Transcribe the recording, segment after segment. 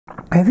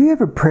Have you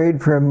ever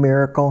prayed for a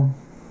miracle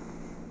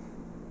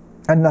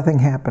and nothing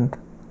happened?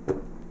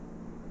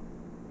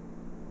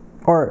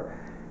 Or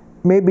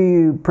maybe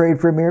you prayed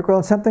for a miracle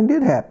and something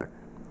did happen.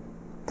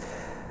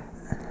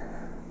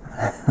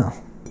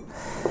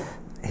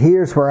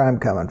 Here's where I'm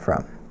coming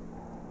from.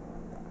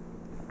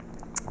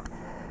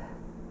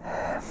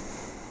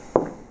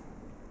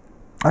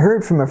 I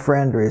heard from a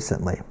friend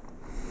recently.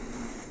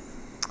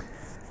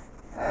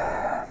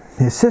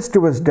 His sister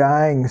was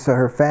dying, so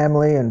her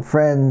family and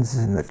friends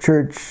in the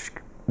church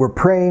were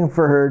praying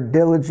for her,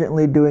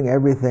 diligently doing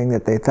everything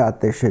that they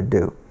thought they should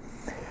do.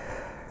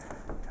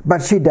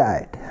 But she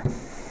died.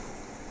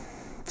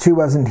 She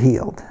wasn't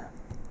healed.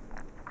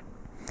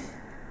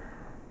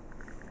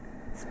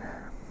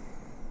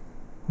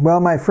 Well,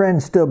 my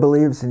friend still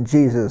believes in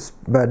Jesus,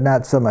 but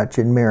not so much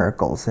in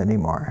miracles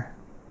anymore.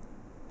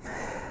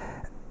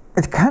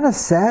 It's kind of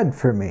sad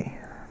for me.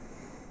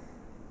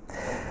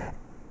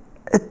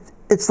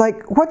 It's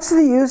like, what's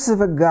the use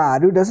of a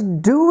God who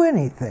doesn't do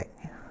anything?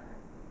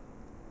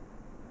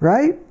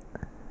 Right?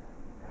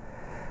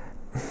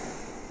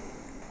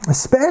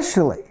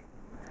 Especially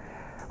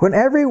when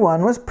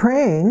everyone was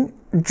praying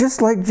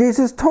just like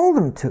Jesus told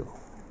them to.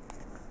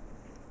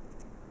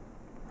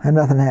 And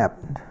nothing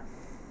happened.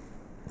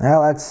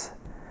 Well, that's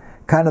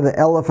kind of the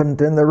elephant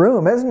in the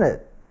room, isn't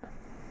it?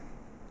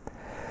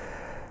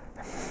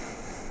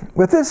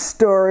 With this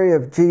story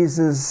of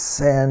Jesus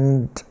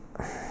and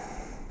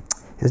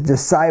his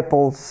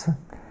disciples,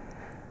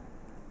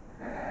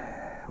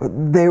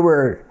 they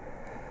were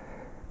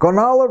going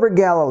all over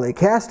Galilee,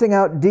 casting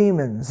out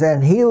demons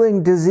and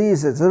healing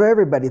diseases of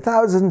everybody,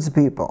 thousands of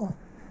people.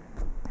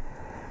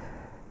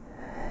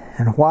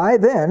 And why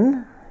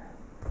then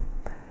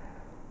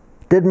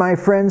did my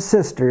friend's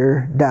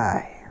sister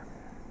die?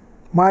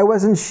 Why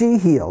wasn't she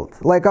healed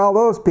like all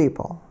those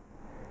people?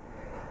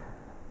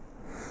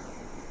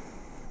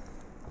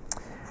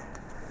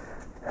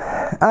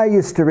 I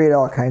used to read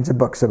all kinds of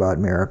books about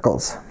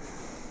miracles.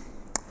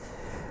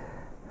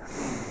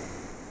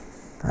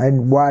 I'd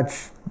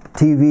watch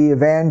TV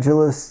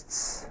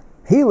evangelists,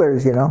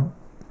 healers, you know.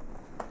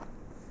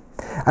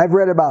 I've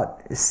read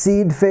about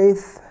seed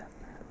faith.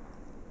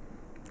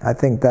 I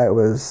think that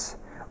was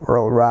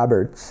Oral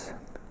Roberts.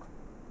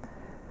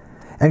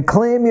 And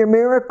claim your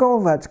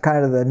miracle, that's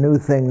kind of the new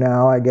thing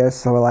now, I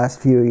guess, over the last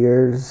few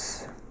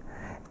years.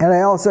 And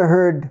I also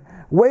heard,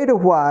 wait a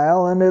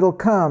while and it'll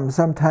come.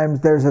 Sometimes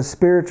there's a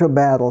spiritual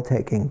battle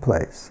taking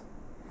place.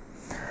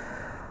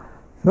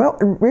 Well,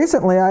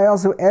 recently I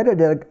also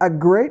edited a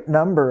great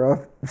number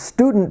of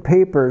student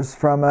papers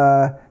from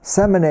a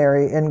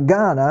seminary in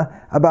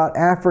Ghana about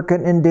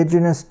African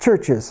indigenous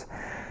churches.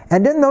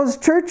 And in those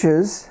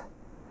churches,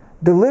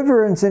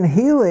 deliverance and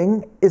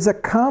healing is a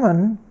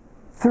common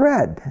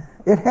thread.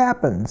 It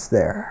happens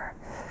there.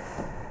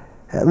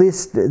 At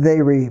least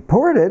they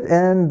report it,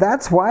 and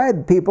that's why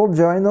people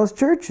join those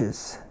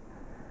churches.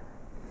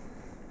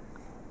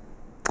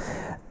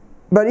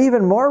 But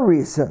even more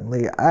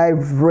recently,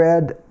 I've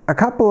read a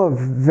couple of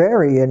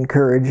very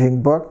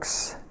encouraging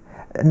books,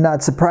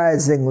 not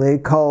surprisingly,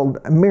 called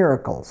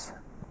Miracles.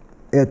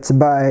 It's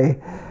by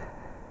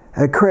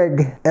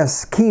Craig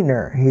S.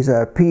 Keener. He's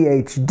a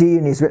PhD,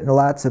 and he's written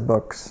lots of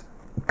books,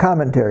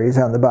 commentaries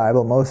on the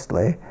Bible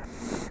mostly.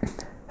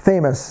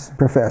 Famous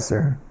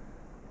professor.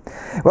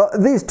 Well,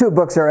 these two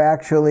books are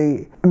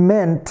actually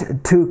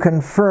meant to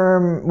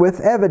confirm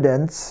with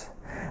evidence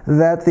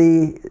that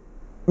the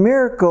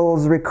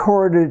miracles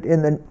recorded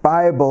in the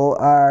Bible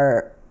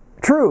are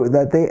true,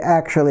 that they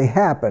actually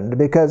happened,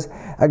 because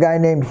a guy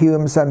named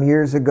Hume some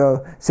years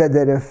ago said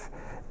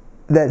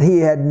that he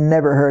had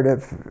never heard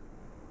of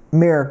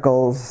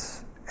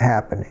miracles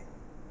happening.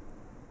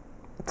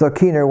 So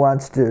Keener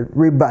wants to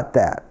rebut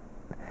that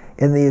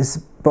in these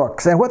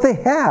books. And what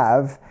they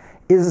have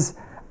is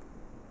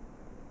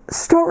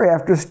story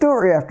after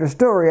story after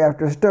story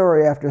after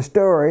story after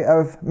story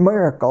of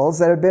miracles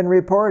that have been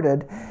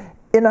reported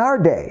in our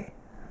day.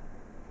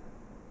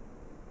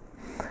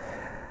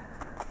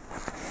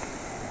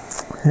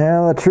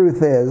 Now, the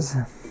truth is,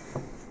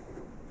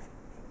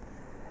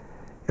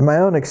 in my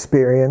own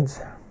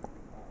experience,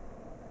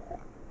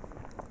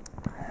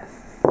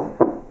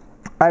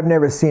 I've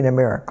never seen a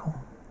miracle.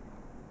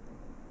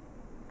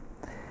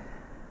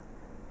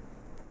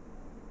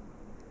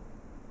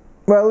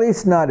 Well, at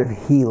least not of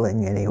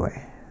healing,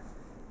 anyway.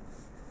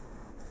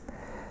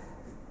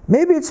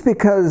 Maybe it's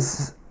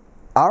because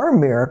our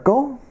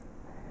miracle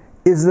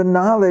is the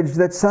knowledge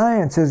that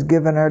science has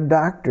given our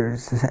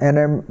doctors and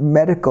our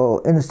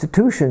medical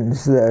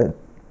institutions and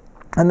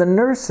the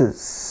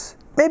nurses.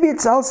 Maybe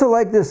it's also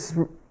like this,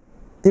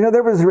 you know,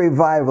 there was a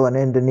revival in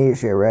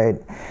Indonesia, right?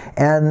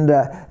 And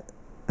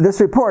this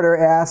reporter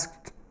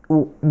asked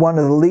one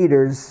of the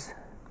leaders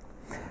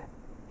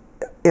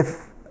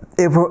if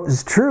it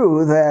was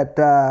true that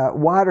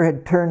water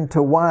had turned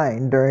to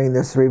wine during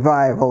this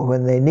revival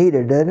when they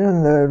needed it,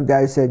 and the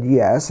guy said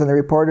yes, and the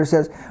reporter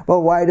says,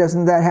 well, why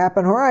doesn't that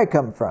happen where I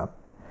come from?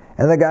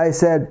 And the guy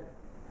said,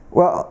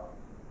 well,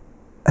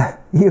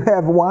 you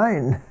have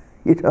wine.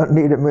 You don't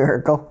need a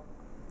miracle.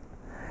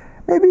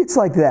 Maybe it's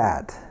like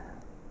that.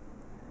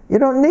 You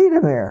don't need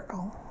a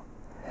miracle.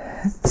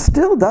 It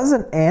still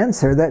doesn't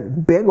answer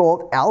that big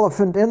old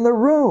elephant in the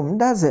room,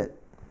 does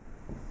it?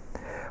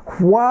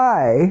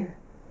 Why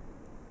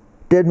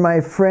did my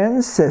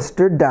friend's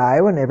sister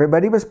die when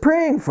everybody was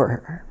praying for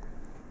her?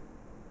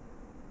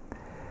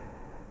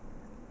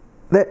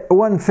 That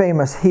one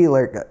famous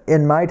healer,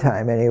 in my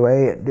time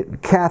anyway,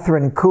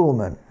 Catherine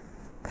Kuhlman.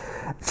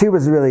 She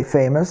was really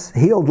famous,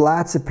 healed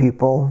lots of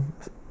people,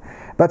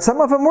 but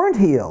some of them weren't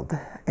healed.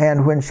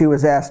 And when she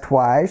was asked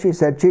why, she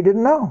said she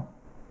didn't know.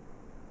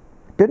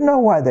 Didn't know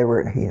why they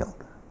weren't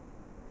healed.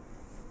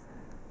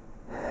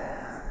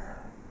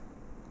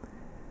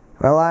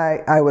 Well,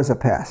 I was a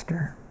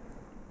pastor.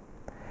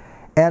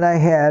 And I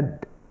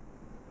had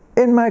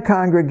in my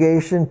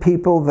congregation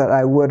people that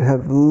I would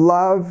have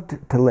loved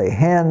to lay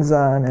hands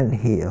on and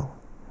heal.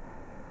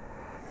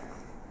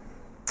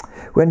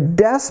 When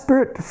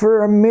desperate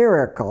for a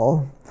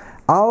miracle,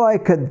 all I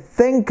could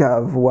think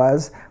of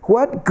was,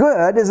 what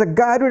good is a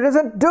God who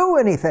doesn't do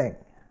anything?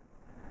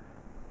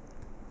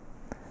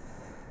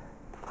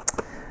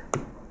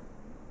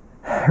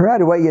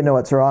 Right away you know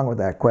what's wrong with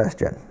that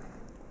question.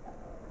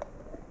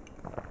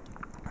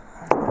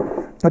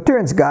 It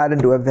turns God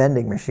into a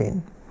vending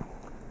machine,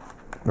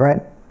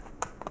 right?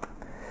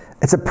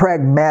 It's a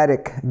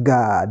pragmatic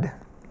God.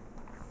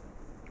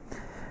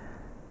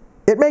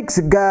 It makes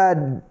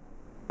God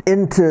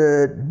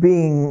into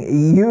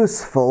being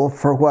useful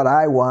for what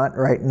I want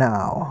right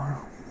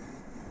now,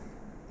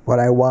 what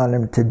I want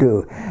him to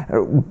do.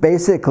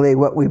 Basically,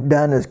 what we've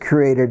done is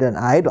created an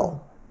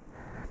idol.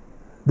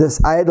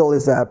 This idol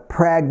is a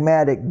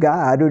pragmatic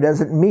God who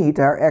doesn't meet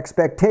our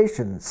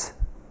expectations.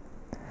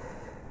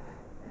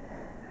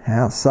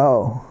 Well,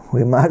 so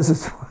we might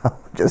as well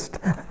just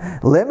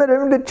limit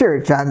him to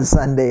church on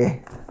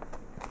Sunday.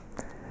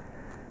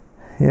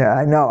 Yeah,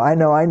 I know.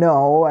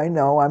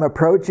 I'm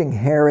approaching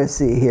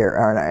heresy here,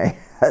 aren't I?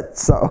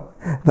 So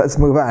let's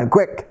move on,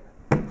 quick.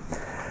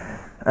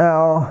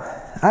 Oh,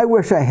 I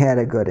wish I had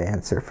a good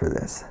answer for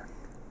this,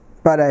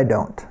 but I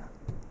don't.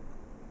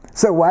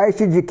 So why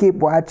should you keep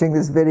watching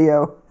this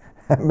video?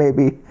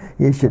 Maybe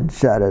you should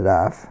shut it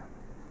off.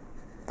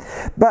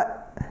 But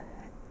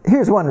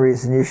here's one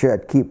reason you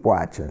should keep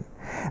watching.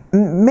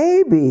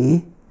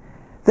 Maybe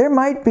there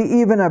might be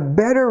even a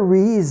better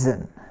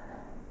reason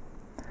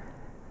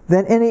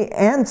than any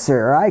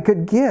answer I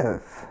could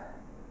give.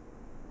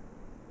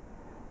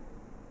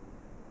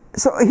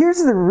 So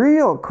here's the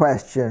real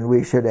question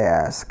we should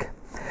ask.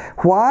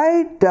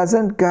 Why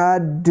doesn't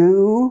God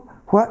do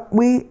what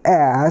we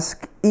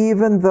ask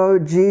even though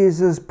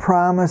Jesus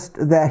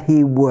promised that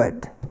he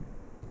would?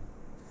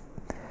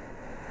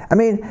 I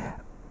mean,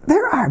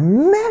 there are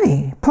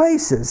many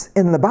places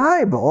in the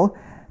Bible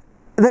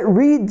that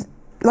read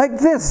like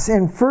this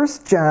in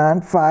 1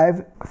 John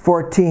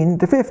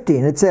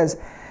 5:14-15. It says,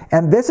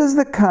 "And this is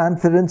the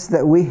confidence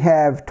that we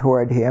have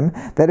toward him,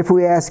 that if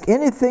we ask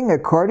anything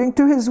according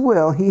to his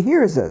will, he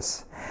hears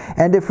us.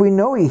 And if we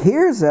know he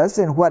hears us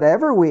in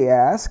whatever we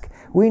ask,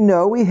 we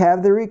know we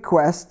have the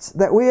requests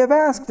that we have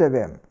asked of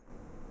him."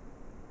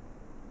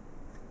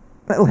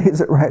 That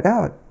lays it right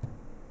out.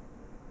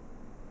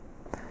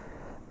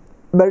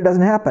 But it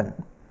doesn't happen.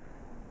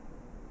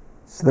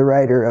 So the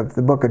writer of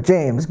the book of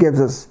James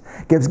gives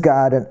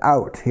God an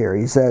out here.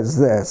 He says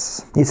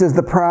this. He says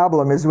the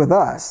problem is with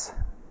us,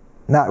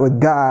 not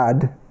with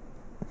God.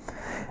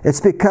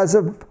 It's because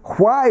of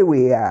why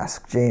we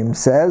ask, James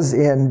says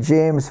in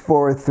James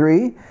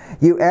 4:3.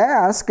 You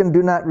ask and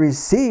do not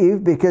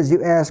receive because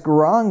you ask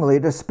wrongly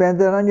to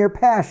spend it on your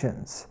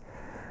passions.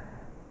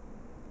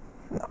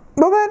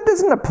 Well, that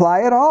doesn't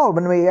apply at all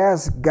when we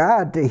ask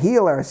God to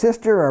heal our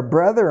sister or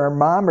brother or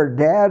mom or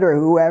dad or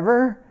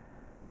whoever.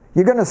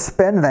 You're going to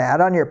spend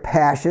that on your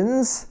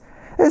passions?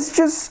 It's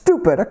just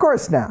stupid. Of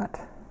course not.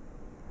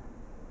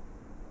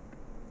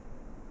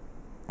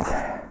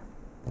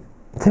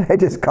 Did I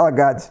just call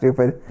God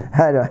stupid?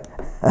 I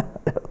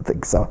don't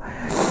think so.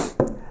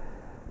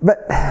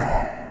 But,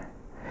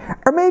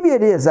 or maybe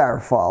it is our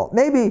fault.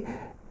 Maybe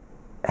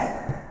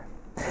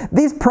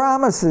these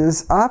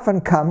promises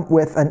often come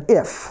with an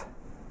if.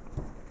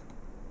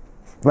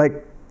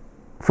 Like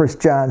 1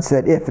 John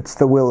said, if it's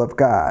the will of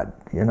God,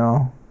 you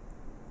know.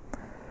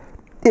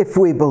 If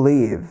we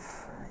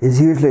believe is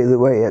usually the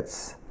way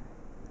it's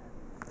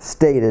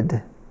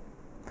stated.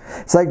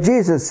 It's like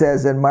Jesus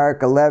says in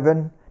Mark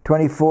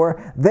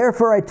 11:24,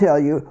 "Therefore I tell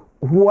you,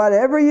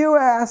 whatever you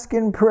ask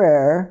in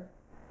prayer,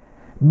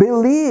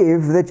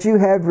 believe that you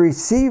have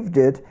received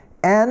it,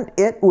 and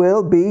it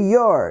will be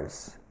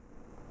yours."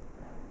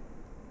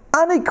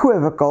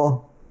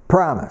 Unequivocal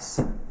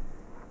promise.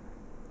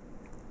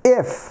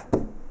 If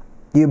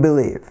you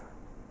believe.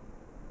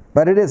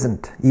 But it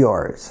isn't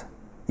yours,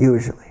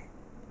 usually.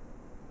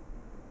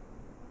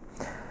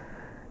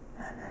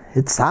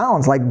 It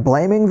sounds like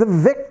blaming the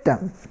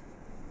victim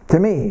to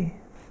me.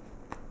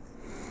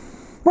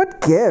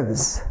 What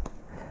gives?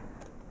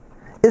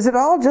 Is it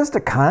all just a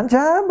con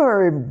job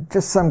or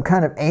just some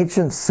kind of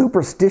ancient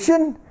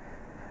superstition?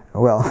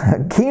 Well,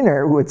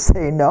 Keener would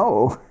say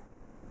no.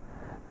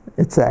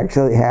 It's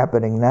actually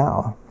happening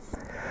now.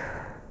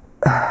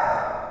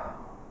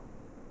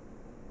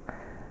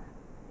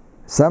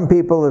 Some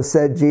people have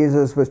said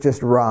Jesus was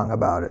just wrong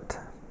about it.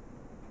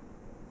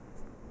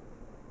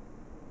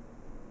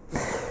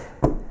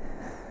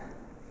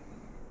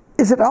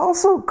 Is it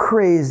also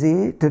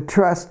crazy to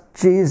trust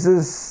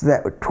Jesus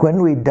that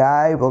when we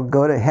die we'll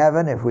go to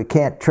heaven if we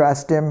can't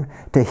trust Him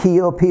to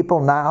heal people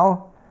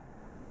now?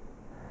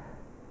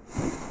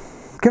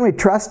 Can we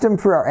trust Him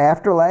for our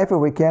afterlife if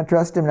we can't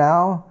trust Him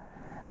now?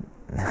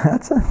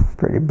 That's a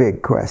pretty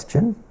big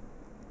question.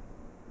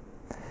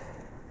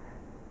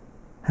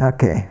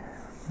 Okay.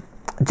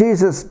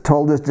 Jesus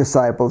told His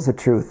disciples the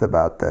truth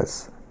about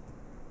this.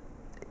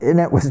 And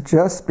it was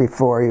just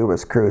before He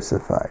was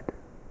crucified.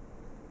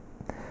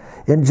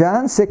 In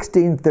John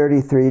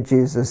 16:33,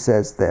 Jesus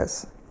says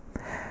this,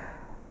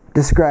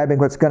 describing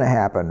what's going to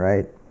happen,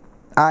 right?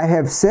 I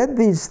have said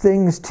these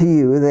things to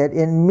you that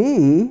in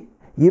me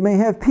you may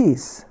have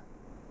peace.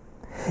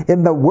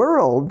 In the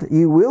world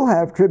you will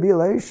have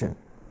tribulation.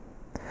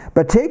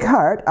 But take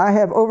heart, I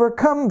have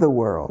overcome the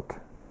world.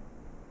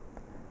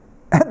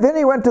 And then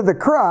He went to the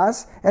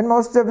cross, and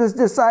most of His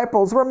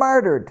disciples were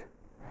martyred.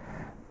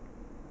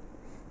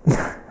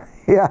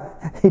 Yeah,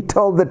 He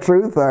told the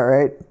truth, all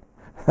right.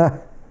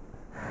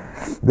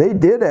 They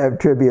did have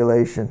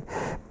tribulation.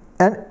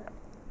 And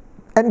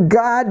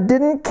God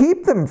didn't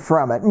keep them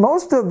from it.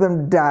 Most of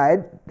them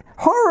died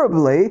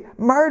horribly,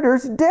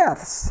 martyrs'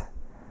 deaths.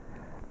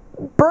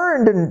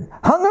 Burned and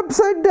hung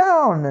upside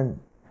down. And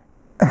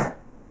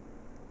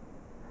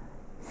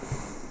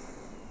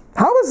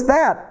how is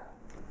that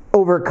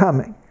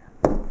overcoming?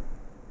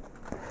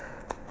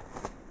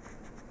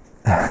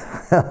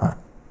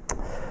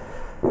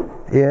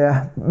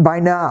 Yeah, by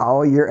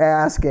now you're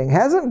asking,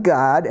 hasn't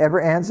God ever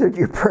answered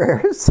your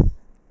prayers?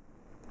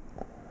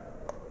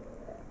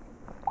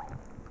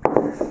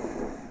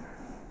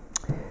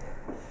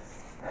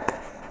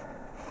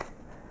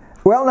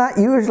 Well, not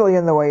usually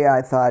in the way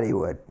I thought He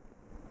would.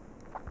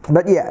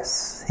 But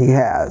yes, He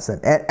has.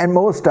 And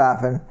most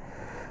often,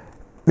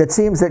 it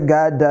seems that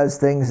God does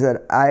things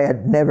that I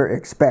had never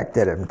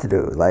expected Him to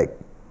do. Like,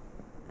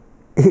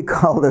 He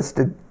called us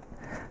to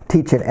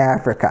teach in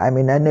Africa. I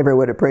mean, I never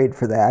would have prayed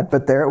for that,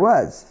 but there it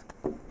was.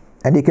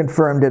 And He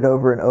confirmed it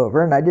over and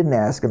over, and I didn't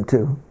ask Him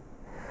to.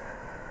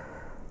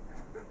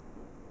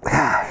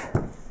 Gosh.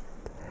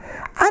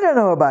 I don't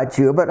know about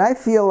you, but I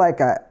feel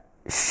like a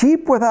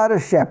sheep without a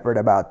shepherd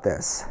about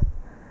this.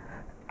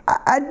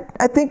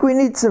 I think we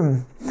need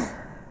to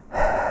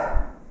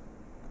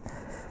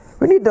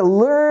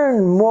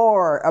learn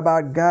more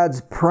about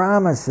God's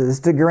promises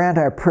to grant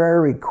our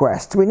prayer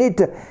requests. We need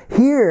to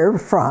hear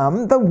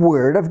from the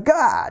Word of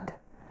God.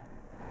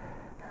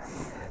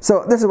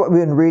 So this is what we've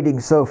been reading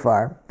so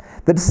far.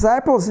 The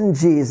disciples and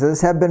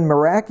Jesus have been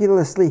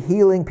miraculously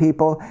healing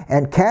people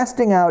and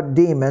casting out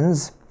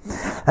demons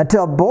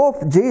until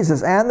both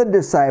Jesus and the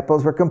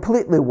disciples were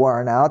completely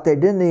worn out. They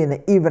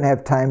didn't even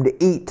have time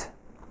to eat.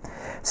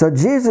 So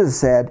Jesus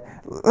said,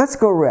 let's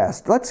go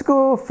rest. Let's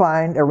go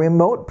find a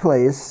remote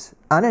place,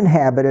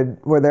 uninhabited,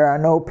 where there are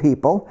no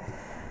people.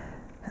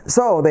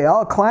 So they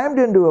all climbed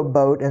into a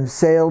boat and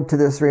sailed to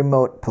this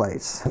remote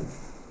place.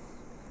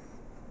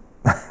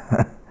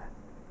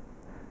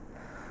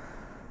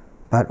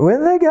 But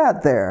when they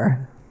got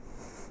there,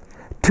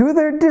 to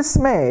their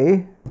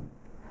dismay,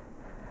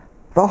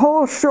 the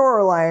whole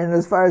shoreline,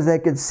 as far as they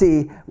could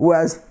see,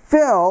 was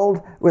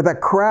filled with a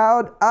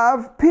crowd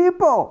of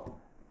people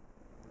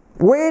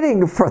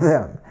waiting for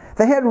them.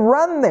 They had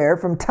run there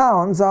from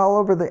towns all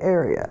over the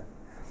area.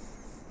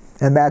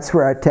 And that's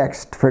where our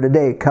text for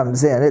today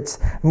comes in. It's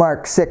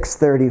Mark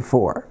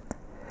 6:34.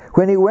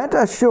 When He went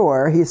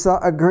ashore, He saw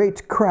a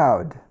great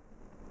crowd,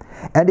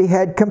 and He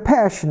had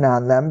compassion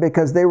on them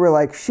because they were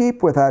like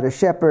sheep without a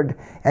shepherd,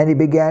 and He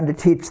began to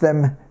teach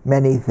them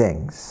many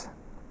things.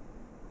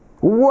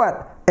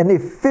 What an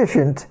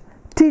efficient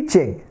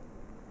teaching!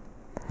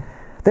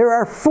 There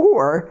are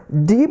 4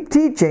 deep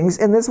teachings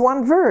in this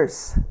one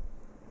verse.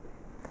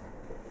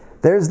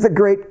 There's the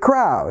great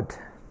crowd.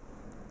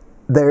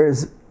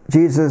 There's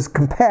Jesus'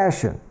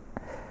 compassion.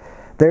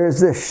 There's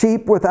the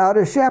sheep without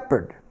a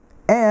shepherd.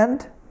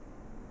 And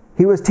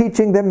He was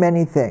teaching them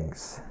many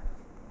things.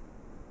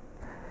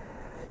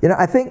 You know,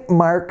 I think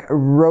Mark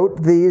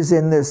wrote these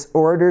in this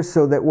order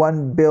so that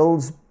one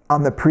builds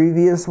on the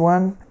previous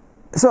one.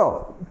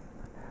 So,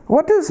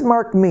 what does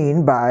Mark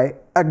mean by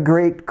a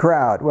great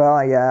crowd?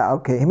 Well, yeah,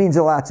 okay, he means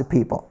lots of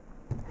people.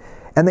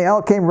 And they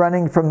all came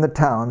running from the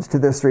towns to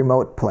this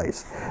remote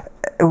place.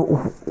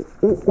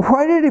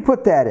 Why did he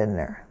put that in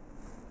there?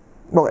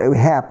 Well, it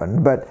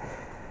happened, but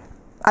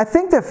I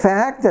think the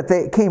fact that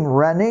they came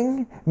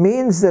running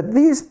means that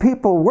these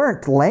people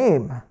weren't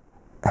lame.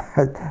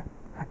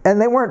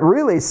 And they weren't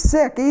really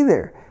sick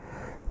either.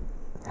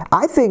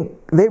 I think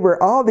they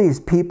were all these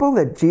people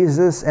that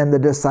Jesus and the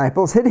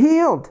disciples had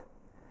healed.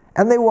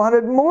 And they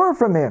wanted more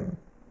from Him.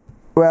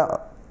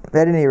 Well,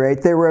 at any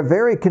rate, they were a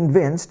very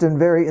convinced and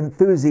very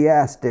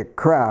enthusiastic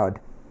crowd.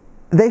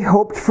 They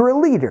hoped for a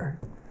leader.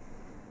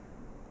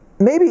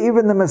 maybe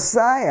even the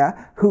Messiah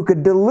who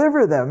could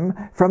deliver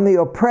them from the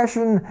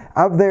oppression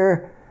of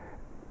their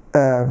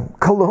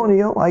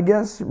colonial, I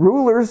guess,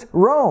 rulers,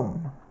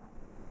 Rome.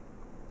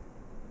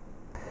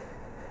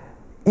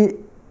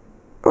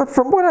 But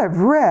from what I've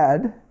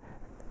read,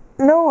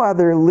 no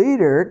other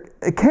leader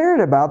cared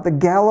about the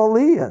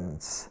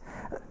Galileans.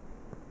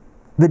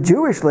 The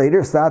Jewish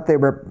leaders thought they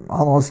were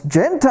almost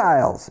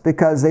Gentiles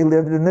because they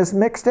lived in this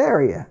mixed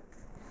area.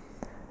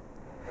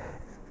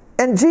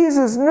 And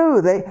Jesus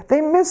knew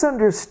they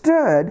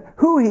misunderstood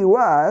who he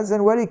was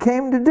and what he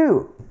came to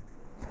do.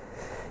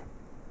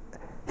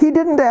 He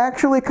didn't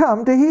actually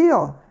come to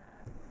heal.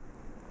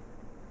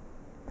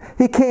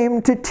 He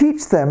came to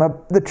teach them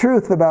the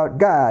truth about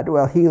God.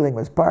 Well, healing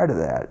was part of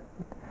that,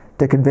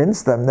 to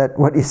convince them that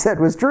what he said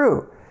was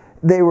true.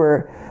 They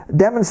were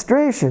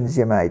demonstrations,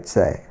 you might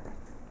say.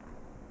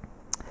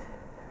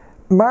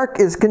 Mark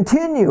is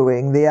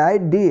continuing the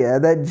idea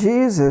that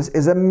Jesus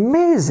is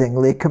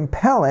amazingly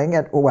compelling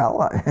and,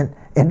 well,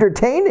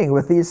 entertaining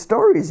with these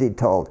stories he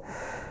told.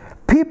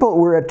 People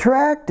were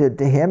attracted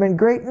to him in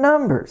great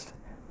numbers.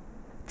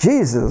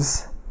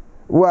 Jesus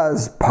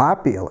was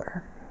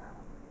popular.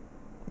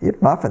 You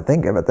don't often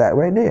think of it that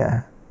way, do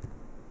you?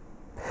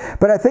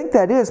 But I think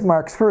that is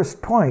Mark's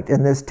first point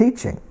in this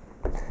teaching.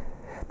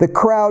 The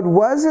crowd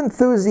was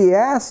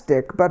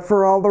enthusiastic, but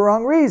for all the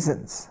wrong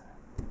reasons.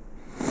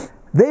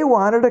 They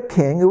wanted a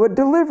king who would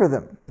deliver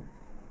them.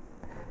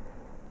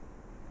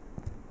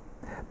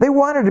 They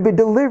wanted to be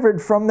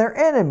delivered from their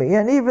enemy,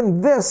 and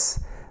even this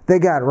they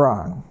got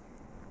wrong.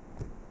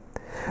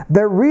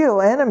 Their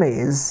real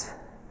enemies,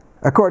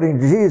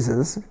 according to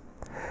Jesus,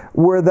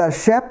 were the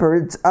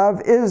shepherds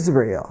of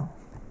Israel.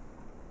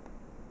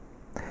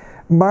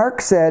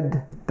 Mark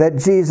said that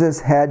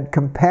Jesus had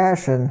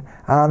compassion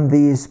on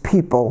these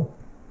people,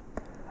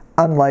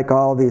 unlike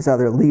all these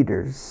other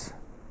leaders.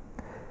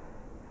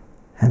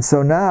 And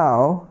so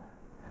now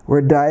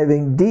we're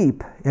diving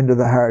deep into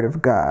the heart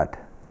of God.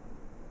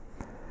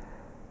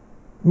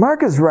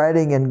 Mark is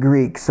writing in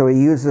Greek, so he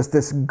uses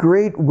this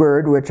great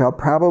word, which I'll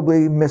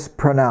probably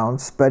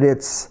mispronounce, but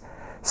it's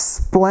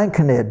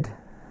splanchnid.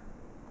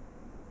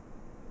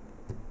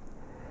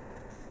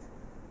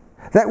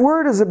 That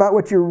word is about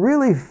what you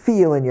really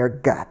feel in your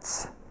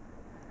guts.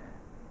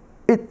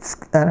 I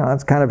don't know,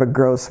 it's kind of a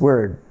gross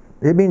word.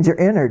 It means your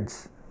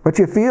innards. What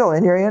you feel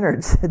in your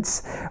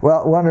innards.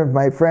 Well, one of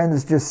my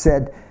friends just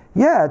said,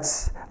 yeah,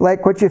 it's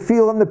like what you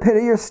feel in the pit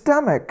of your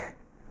stomach.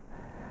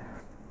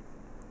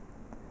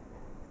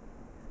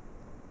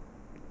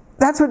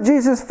 That's what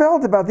Jesus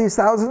felt about these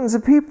thousands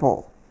of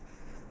people.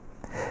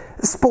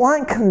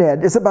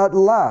 Splanchnid is about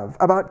love,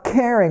 about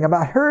caring,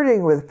 about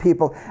hurting with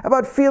people,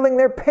 about feeling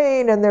their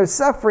pain and their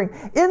suffering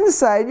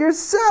inside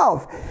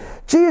yourself.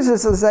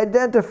 Jesus is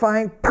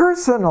identifying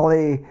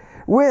personally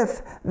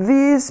with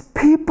these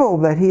people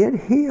that he had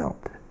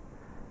healed.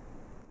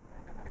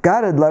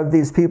 God had loved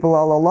these people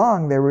all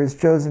along. They were his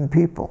chosen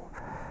people.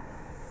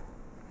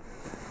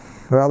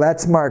 Well,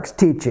 that's Mark's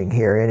teaching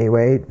here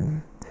anyway.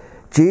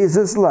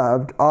 Jesus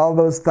loved all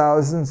those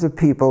thousands of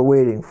people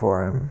waiting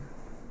for him.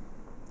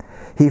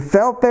 He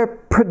felt their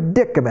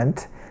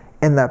predicament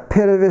in the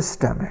pit of his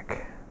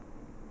stomach.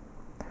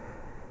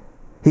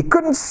 He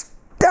couldn't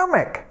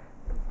stomach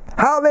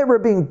how they were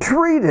being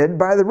treated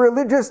by the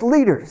religious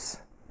leaders.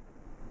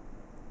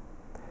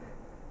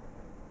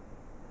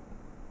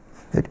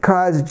 It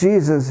caused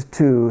Jesus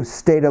to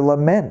state a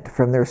lament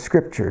from their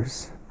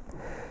scriptures.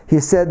 He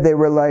said they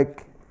were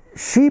like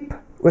sheep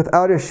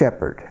without a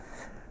shepherd.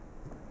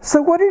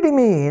 So what did he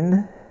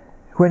mean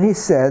when he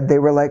said they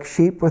were like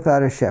sheep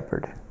without a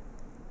shepherd?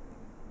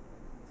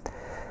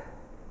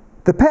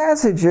 The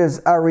passages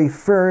are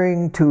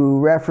referring to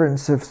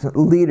references of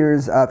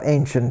leaders of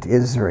ancient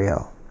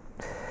Israel.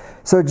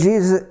 So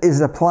Jesus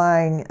is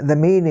applying the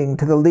meaning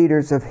to the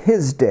leaders of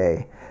his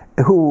day,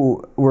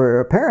 who were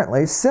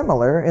apparently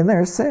similar in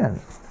their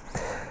sin.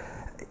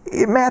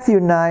 Matthew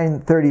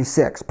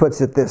 9:36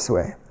 puts it this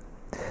way.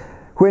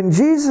 When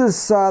Jesus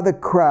saw the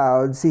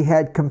crowds, he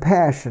had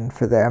compassion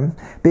for them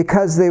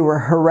because they were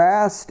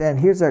harassed, and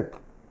here's an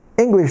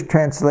English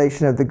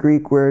translation of the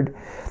Greek word,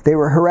 they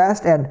were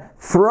harassed and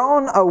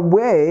thrown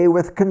away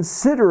with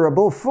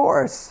considerable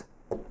force.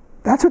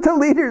 That's what the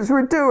leaders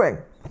were doing.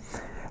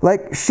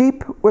 Like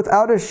sheep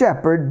without a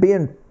shepherd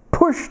being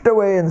pushed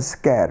away and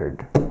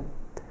scattered.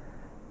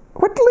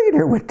 What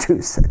leader would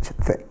do such a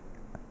thing?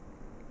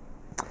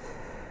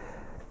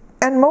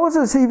 And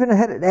Moses even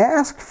had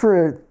asked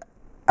for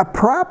a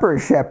proper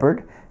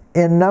shepherd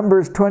in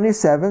Numbers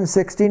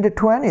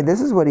 27:16-20.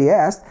 This is what he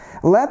asked.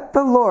 Let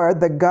the Lord,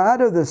 the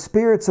God of the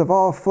spirits of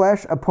all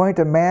flesh, appoint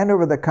a man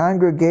over the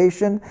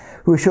congregation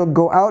who shall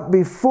go out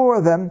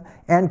before them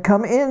and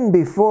come in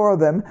before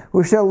them,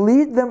 who shall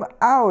lead them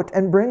out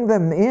and bring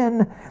them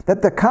in,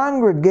 that the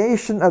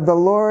congregation of the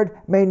Lord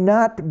may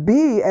not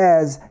be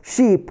as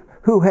sheep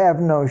who have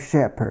no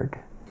shepherd.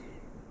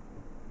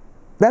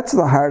 That's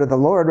the heart of the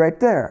Lord right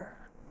there.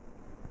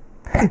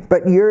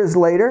 But years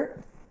later,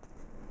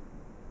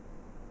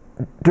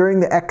 during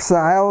the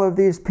exile of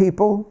these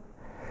people,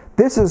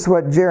 This is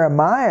what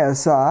Jeremiah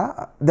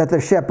saw that the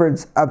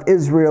shepherds of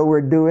Israel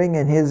were doing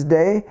in his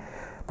day.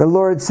 The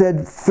Lord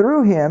said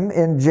through him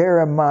in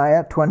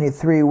Jeremiah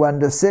 23,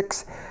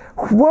 1-6,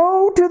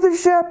 "Woe to the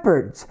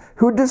shepherds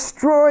who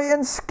destroy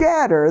and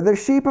scatter the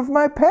sheep of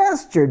my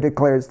pasture,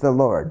 declares the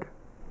Lord."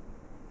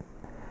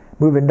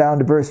 Moving down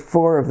to verse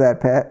 4 of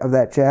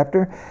that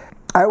chapter,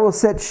 "I will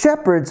set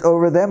shepherds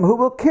over them who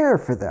will care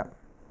for them.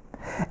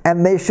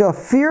 And they shall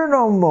fear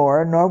no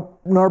more,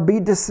 nor be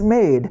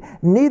dismayed,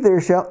 neither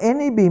shall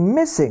any be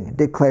missing,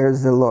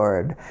 declares the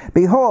Lord.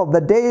 Behold,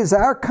 the days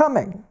are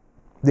coming,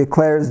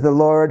 declares the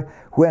Lord,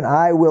 when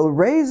I will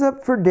raise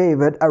up for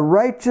David a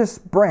righteous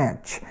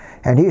branch,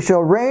 and he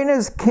shall reign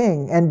as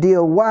king and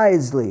deal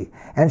wisely,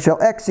 and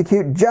shall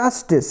execute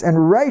justice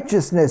and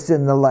righteousness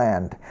in the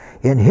land.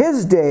 In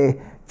his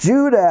day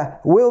Judah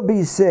will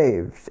be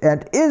saved,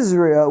 and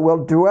Israel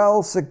will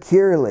dwell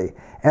securely,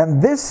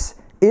 and this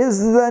is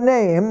the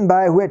name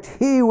by which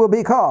he will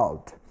be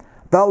called.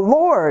 The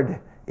Lord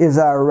is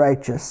our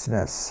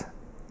righteousness."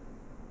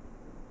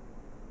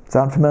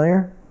 Sound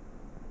familiar?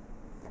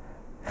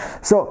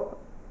 So,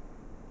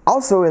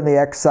 also in the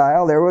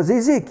exile, there was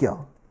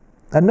Ezekiel,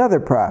 another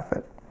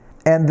prophet.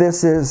 And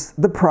this is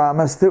the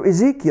promise through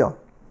Ezekiel.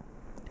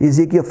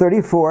 Ezekiel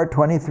 34,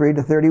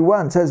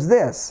 23-31 says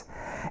this,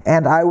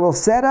 "And I will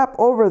set up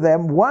over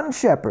them one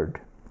shepherd,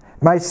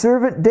 my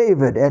servant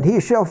David, and he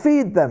shall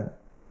feed them.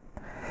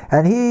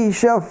 And he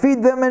shall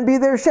feed them and be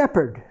their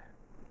shepherd.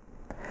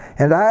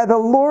 And I, the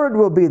Lord,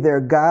 will be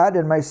their God,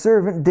 and my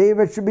servant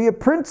David shall be a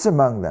prince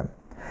among them.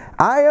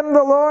 I am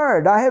the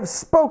Lord, I have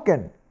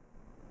spoken.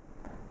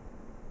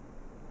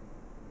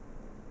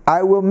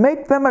 I will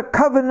make them a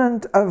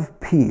covenant of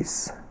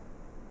peace."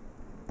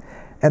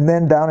 And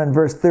then down in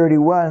verse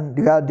 31,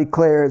 God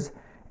declares,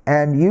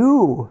 "And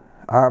you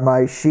are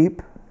my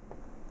sheep,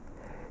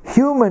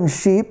 human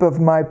sheep of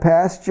my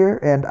pasture,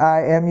 and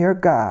I am your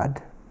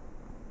God,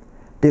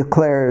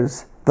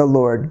 declares the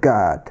Lord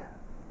God."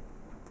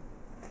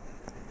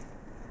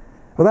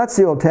 Well, that's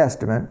the Old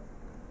Testament.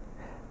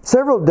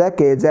 Several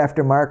decades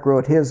after Mark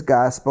wrote his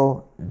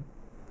gospel,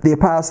 the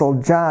Apostle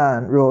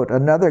John wrote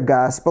another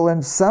gospel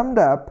and summed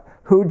up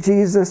who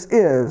Jesus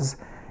is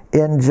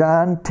in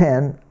John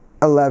 10,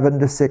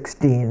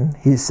 11-16.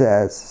 He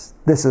says,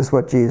 this is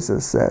what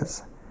Jesus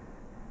says,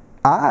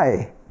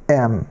 "I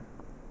am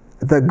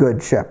the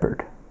good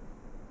shepherd."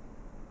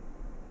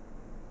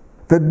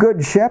 The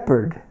good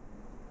shepherd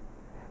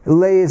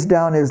lays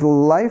down his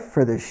life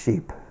for the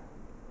sheep.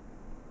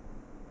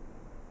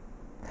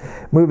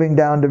 Moving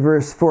down to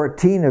verse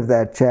 14 of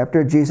that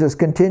chapter, Jesus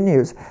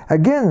continues,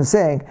 again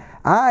saying,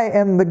 "I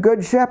am the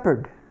good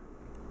shepherd.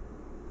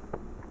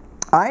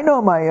 I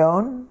know my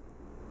own,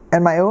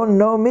 and my own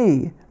know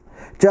me,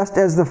 just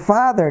as the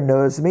Father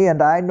knows me,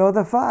 and I know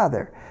the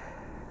Father.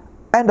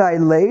 And I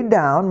lay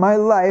down my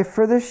life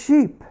for the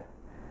sheep."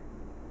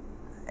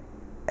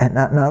 And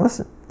now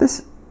listen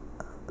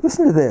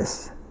to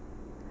this.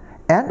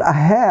 "And I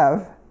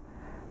have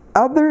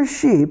other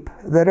sheep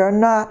that are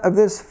not of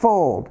this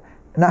fold."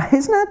 Now,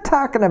 he's not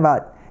talking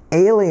about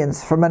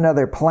aliens from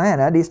another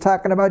planet. He's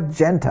talking about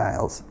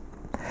Gentiles.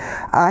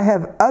 "I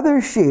have other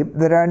sheep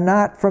that are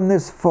not from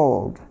this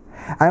fold.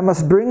 I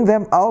must bring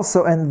them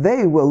also, and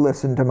they will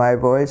listen to my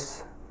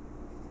voice.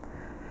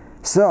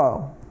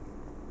 So,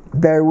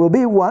 there will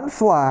be one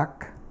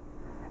flock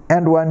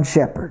and one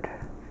shepherd."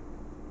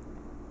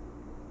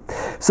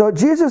 So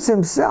Jesus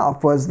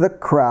himself was the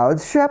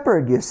crowd's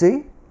shepherd, you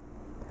see.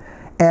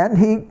 And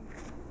he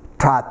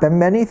taught them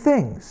many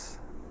things.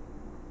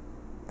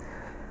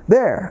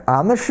 There,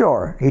 on the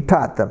shore, he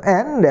taught them.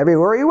 And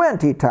everywhere he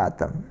went, he taught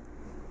them.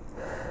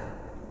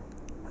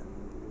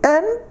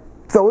 And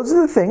those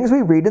are the things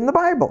we read in the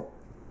Bible,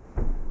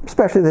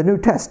 especially the New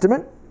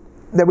Testament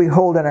that we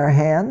hold in our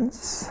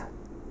hands.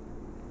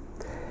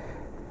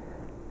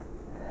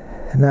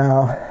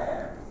 Now,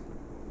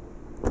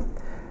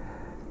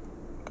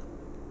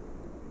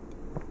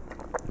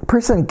 a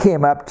person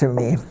came up to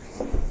me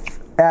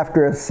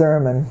after a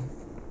sermon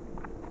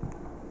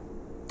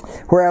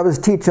where I was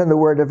teaching the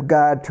Word of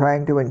God,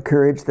 trying to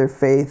encourage their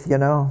faith, you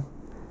know.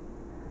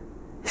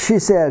 She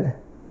said,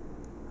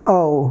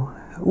 "Oh,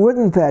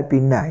 wouldn't that be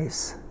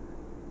nice?"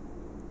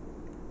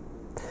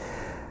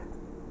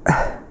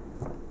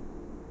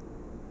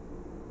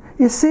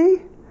 You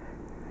see,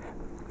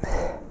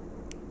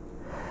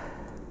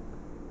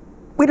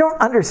 we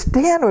don't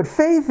understand what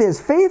faith is.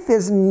 Faith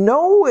is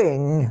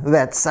knowing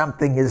that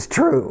something is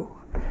true,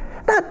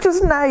 not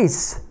just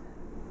nice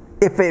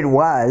if it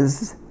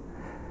was.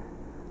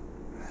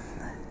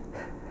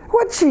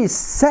 What she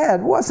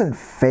said wasn't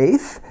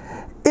faith.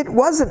 It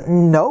wasn't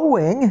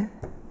knowing.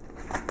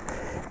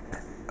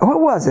 What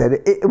was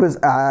it? It was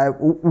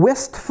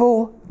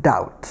wistful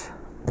doubt.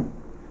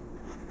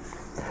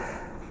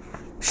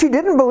 She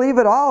didn't believe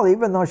at all,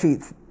 even though she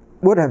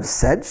would have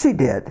said she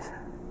did.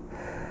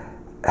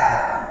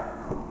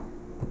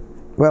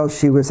 Well,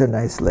 she was a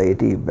nice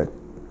lady, but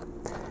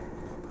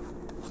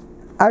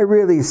I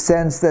really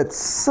sense that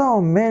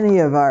so many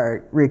of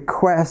our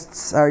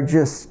requests are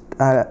just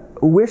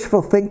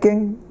wishful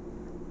thinking,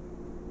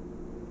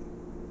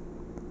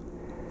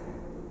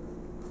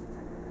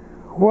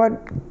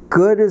 What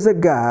good is a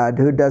God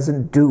who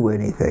doesn't do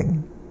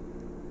anything?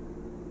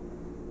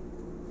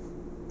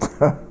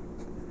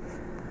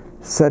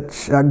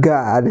 Such a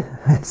God,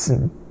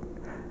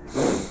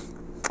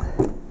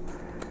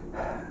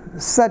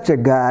 such a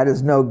God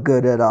is no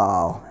good at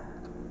all.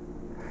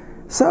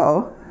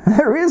 So,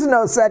 there is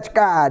no such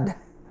God.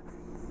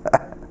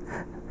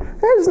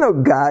 There's no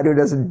God who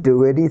doesn't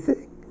do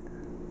anything.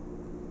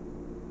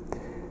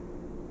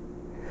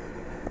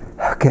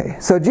 Okay,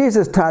 so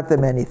Jesus taught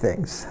them many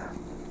things.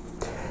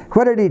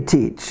 What did he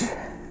teach?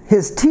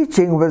 His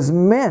teaching was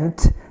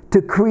meant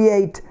to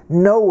create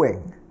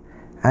knowing.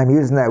 I'm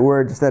using that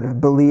word instead of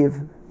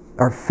believe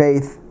or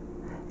faith.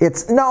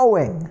 It's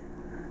knowing.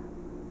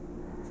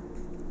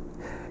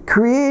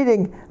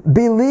 Creating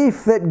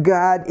belief that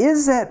God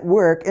is at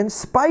work in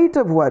spite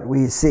of what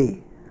we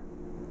see.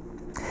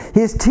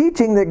 He's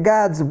teaching that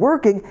God's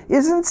working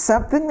isn't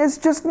something that's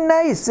just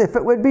nice if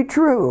it would be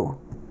true.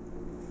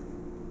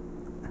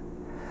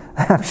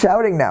 I'm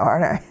shouting now,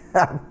 aren't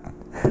I?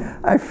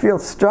 I feel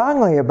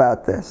strongly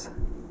about this.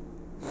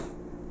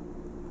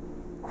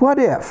 What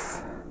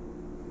if?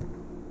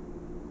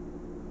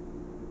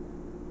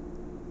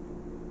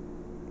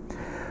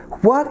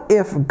 What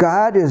if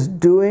God is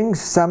doing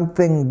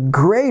something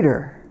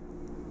greater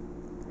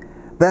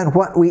than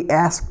what we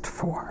asked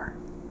for?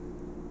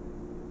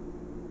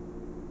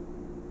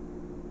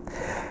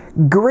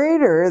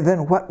 Greater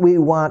than what we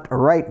want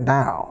right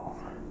now.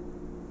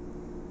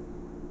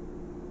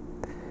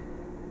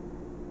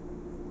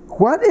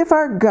 What if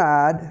our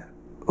God,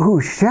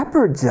 who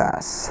shepherds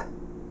us,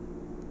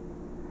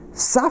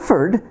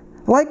 suffered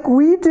like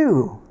we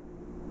do?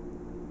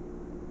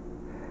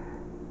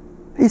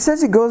 He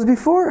says he goes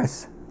before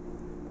us.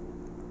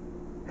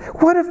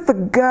 What if the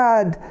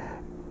God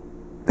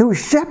who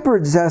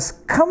shepherds us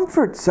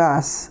comforts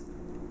us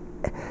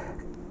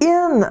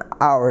in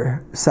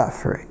our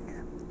suffering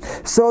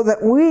so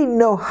that we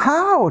know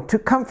how to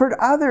comfort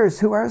others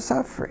who are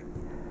suffering?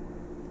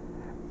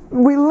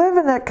 We live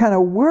in that kind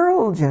of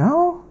world, you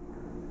know.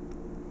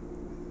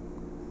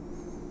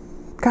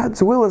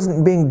 God's will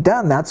isn't being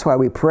done. That's why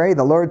we pray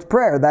the Lord's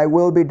Prayer, thy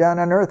will be done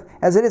on earth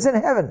as it is in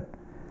heaven.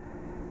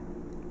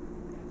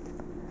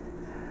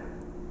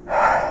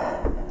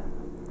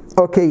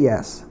 Okay,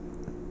 yes.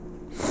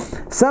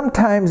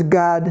 Sometimes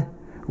God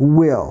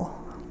will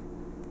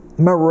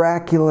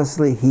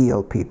miraculously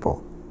heal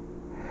people.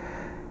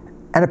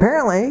 And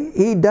apparently,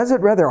 he does it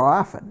rather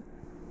often.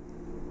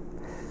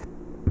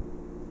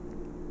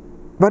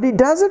 But he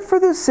does it for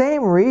the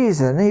same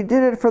reason he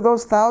did it for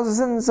those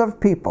thousands of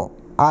people,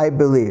 I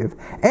believe.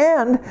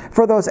 And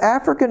for those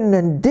African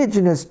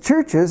indigenous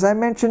churches I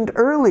mentioned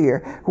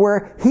earlier,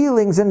 where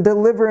healings and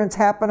deliverance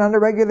happen on a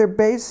regular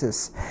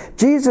basis.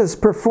 Jesus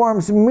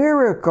performs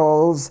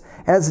miracles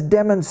as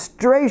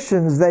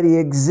demonstrations that he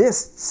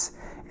exists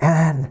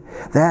and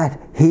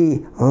that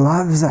he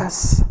loves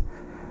us.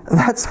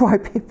 That's why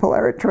people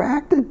are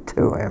attracted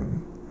to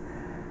him.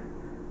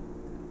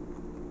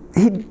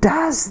 He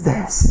does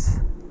this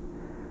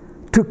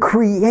to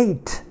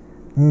create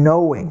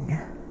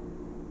knowing,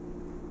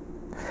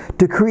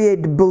 to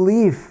create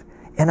belief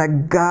in a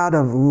God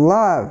of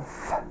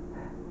love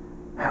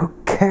who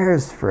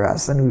cares for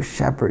us and who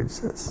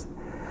shepherds us.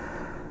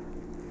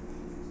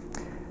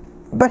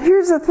 But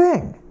here's the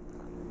thing.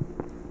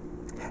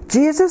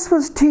 Jesus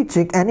was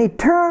teaching an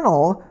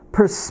eternal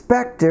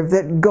perspective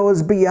that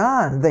goes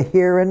beyond the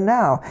here and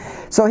now.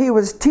 So he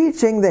was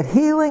teaching that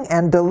healing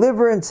and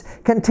deliverance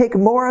can take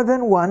more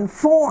than one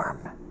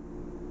form.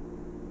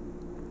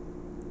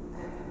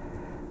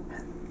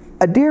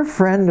 A dear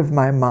friend of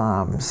my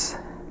mom's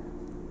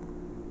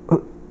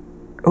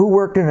who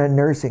worked in a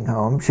nursing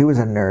home, she was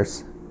a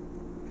nurse.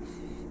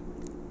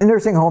 In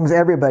nursing homes,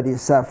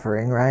 everybody's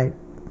suffering, right?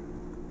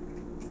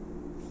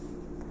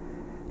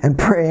 And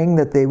praying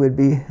that they would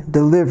be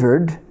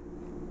delivered.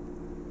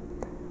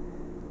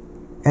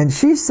 And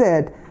she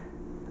said,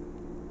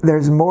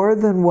 there's more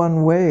than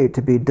one way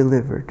to be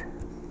delivered.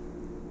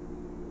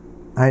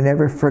 I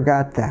never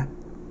forgot that.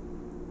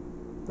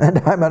 And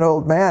I'm an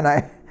old man.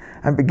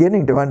 I'm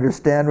beginning to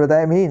understand what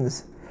that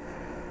means.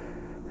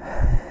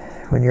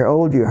 When you're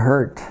old, you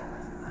hurt.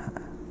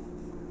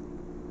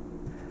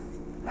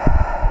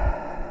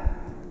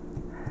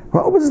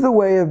 What was the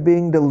way of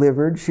being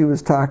delivered she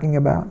was talking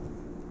about?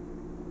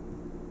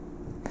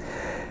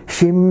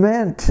 She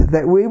meant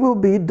that we will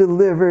be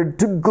delivered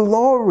to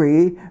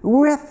glory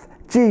with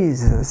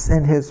Jesus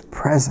in his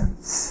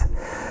presence.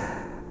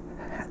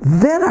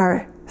 Then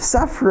our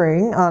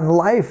suffering on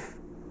life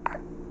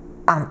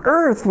on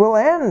earth will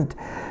end.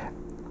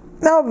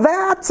 Now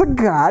that's a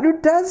God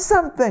who does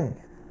something,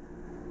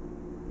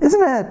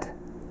 isn't it?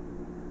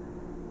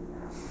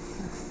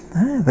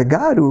 The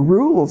God who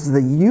rules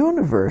the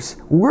universe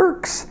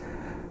works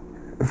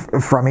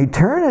from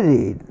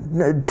eternity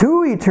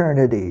to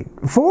eternity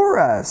for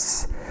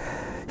us.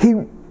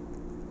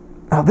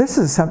 Now this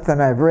is something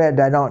I've read.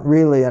 I don't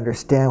really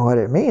understand what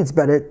it means,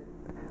 but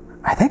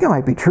I think it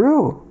might be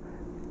true.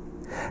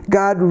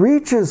 God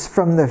reaches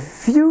from the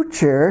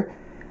future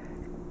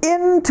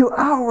into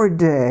our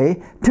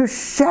day to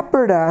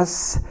shepherd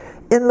us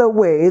in the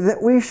way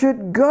that we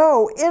should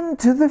go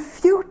into the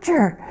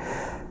future.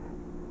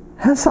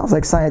 That sounds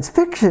like science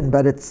fiction,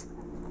 but it's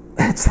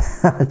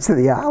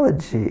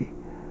theology.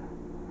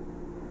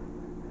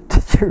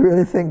 Did you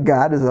really think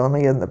God is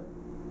only in the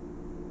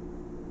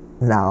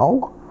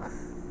now?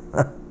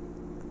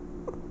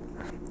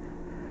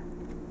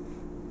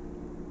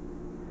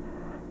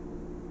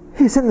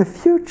 He's in the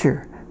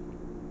future.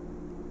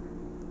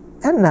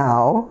 And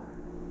now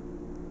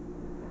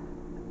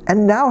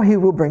he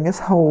will bring us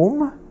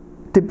home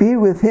to be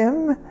with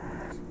him.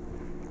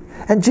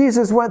 And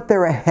Jesus went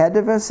there ahead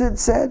of us, it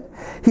said.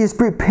 He's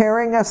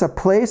preparing us a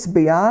place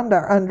beyond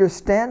our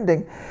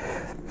understanding.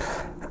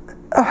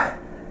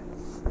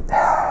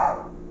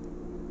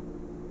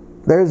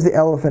 There's the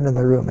elephant in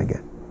the room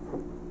again.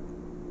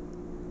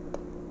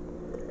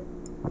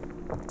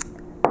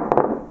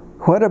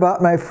 What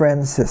about my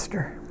friend's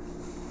sister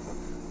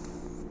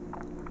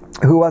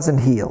who wasn't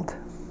healed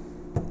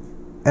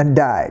and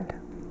died?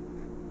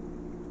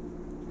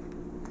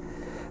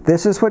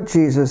 This is what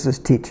Jesus is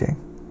teaching.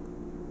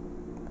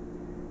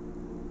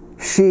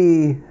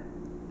 She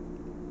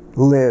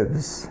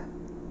lives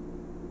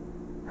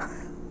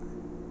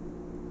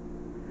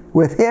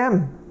with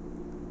him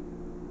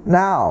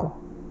now,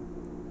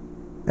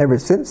 ever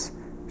since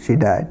she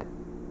died.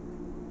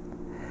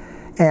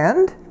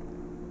 And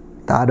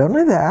not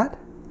only that,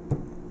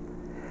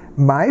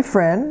 my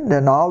friend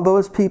and all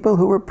those people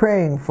who were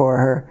praying for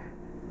her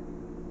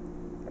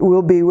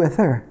will be with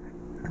her.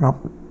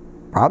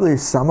 Probably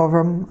some of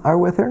them are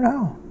with her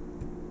now.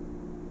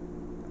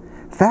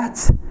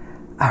 That's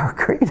our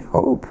great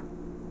hope.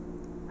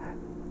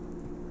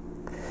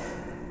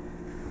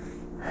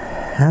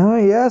 Oh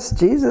yes,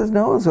 Jesus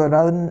knows what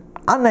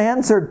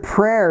unanswered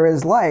prayer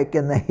is like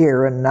in the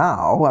here and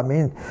now. I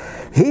mean,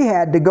 he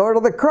had to go to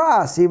the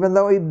cross even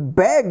though he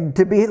begged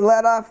to be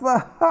let off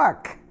the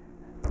hook.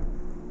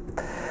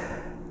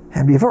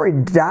 And before he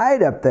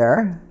died up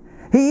there,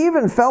 he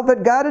even felt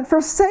that God had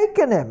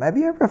forsaken him. Have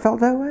you ever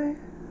felt that way?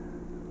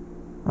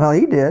 Well,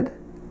 he did.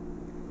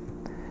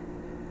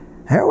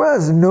 There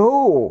was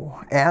no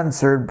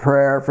answered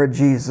prayer for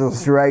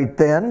Jesus right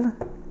then.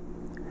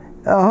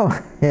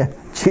 Oh, yeah,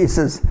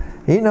 Jesus,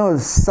 he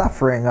knows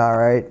suffering, all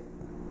right.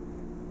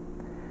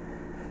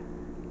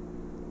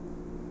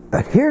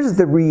 But here's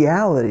the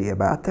reality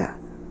about that.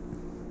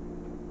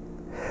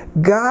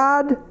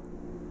 God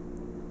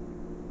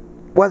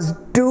was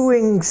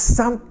doing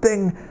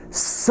something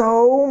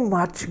so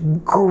much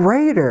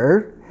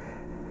greater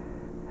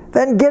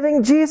than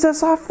getting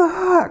Jesus off the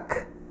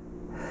hook.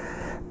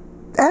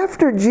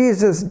 After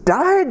Jesus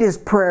died, his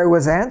prayer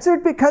was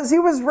answered because he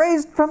was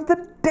raised from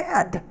the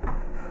dead.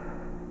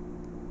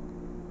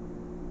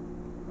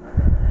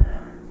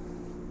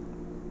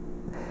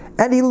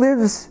 And he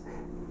lives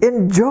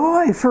in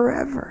joy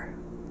forever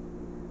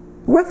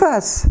with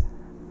us.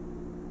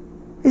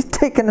 He's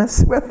taken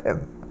us with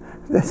him.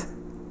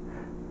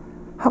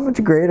 How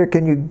much greater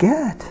can you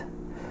get?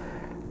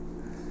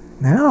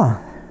 No.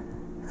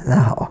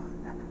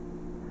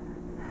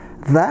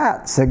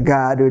 That's a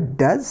God who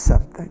does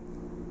something.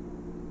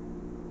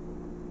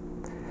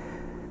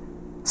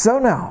 So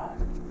now,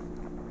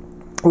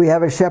 we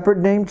have a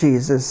shepherd named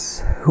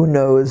Jesus who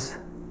knows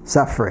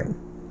suffering.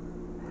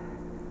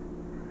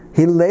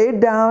 He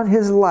laid down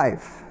his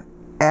life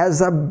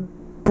as a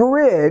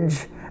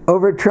bridge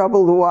over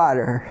troubled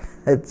water.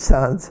 It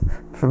sounds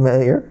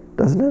familiar,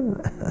 doesn't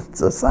it?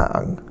 It's a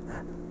song.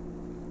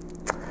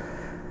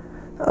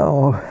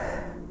 Oh,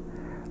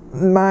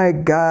 my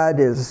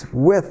God is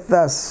with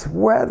us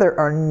whether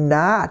or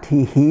not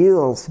he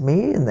heals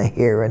me in the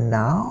here and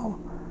now.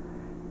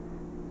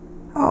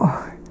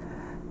 Oh,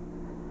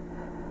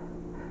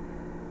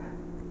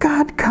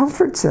 God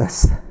comforts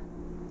us.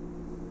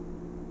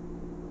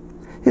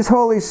 His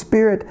Holy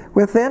Spirit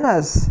within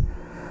us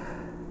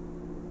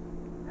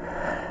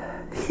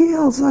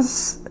heals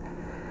us,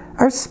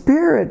 our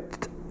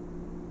spirit,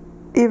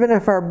 even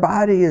if our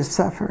body is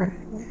suffering.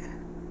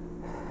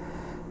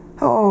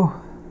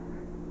 Oh,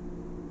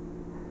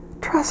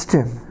 trust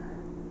him.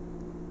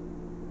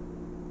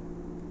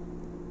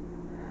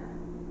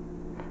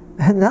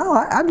 And now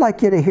I'd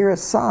like you to hear a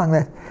song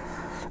that,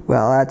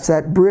 well, that's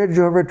that bridge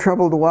over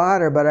troubled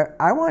water, but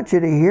I want you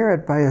to hear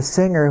it by a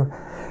singer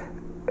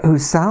who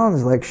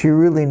sounds like she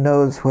really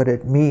knows what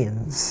it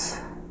means.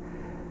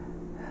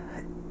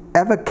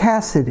 Eva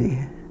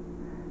Cassidy,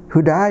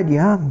 who died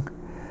young,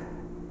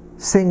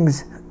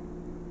 sings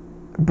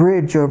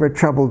Bridge Over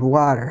Troubled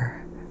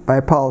Water by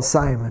Paul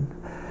Simon.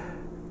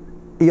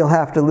 You'll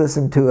have to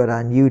listen to it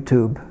on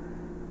YouTube.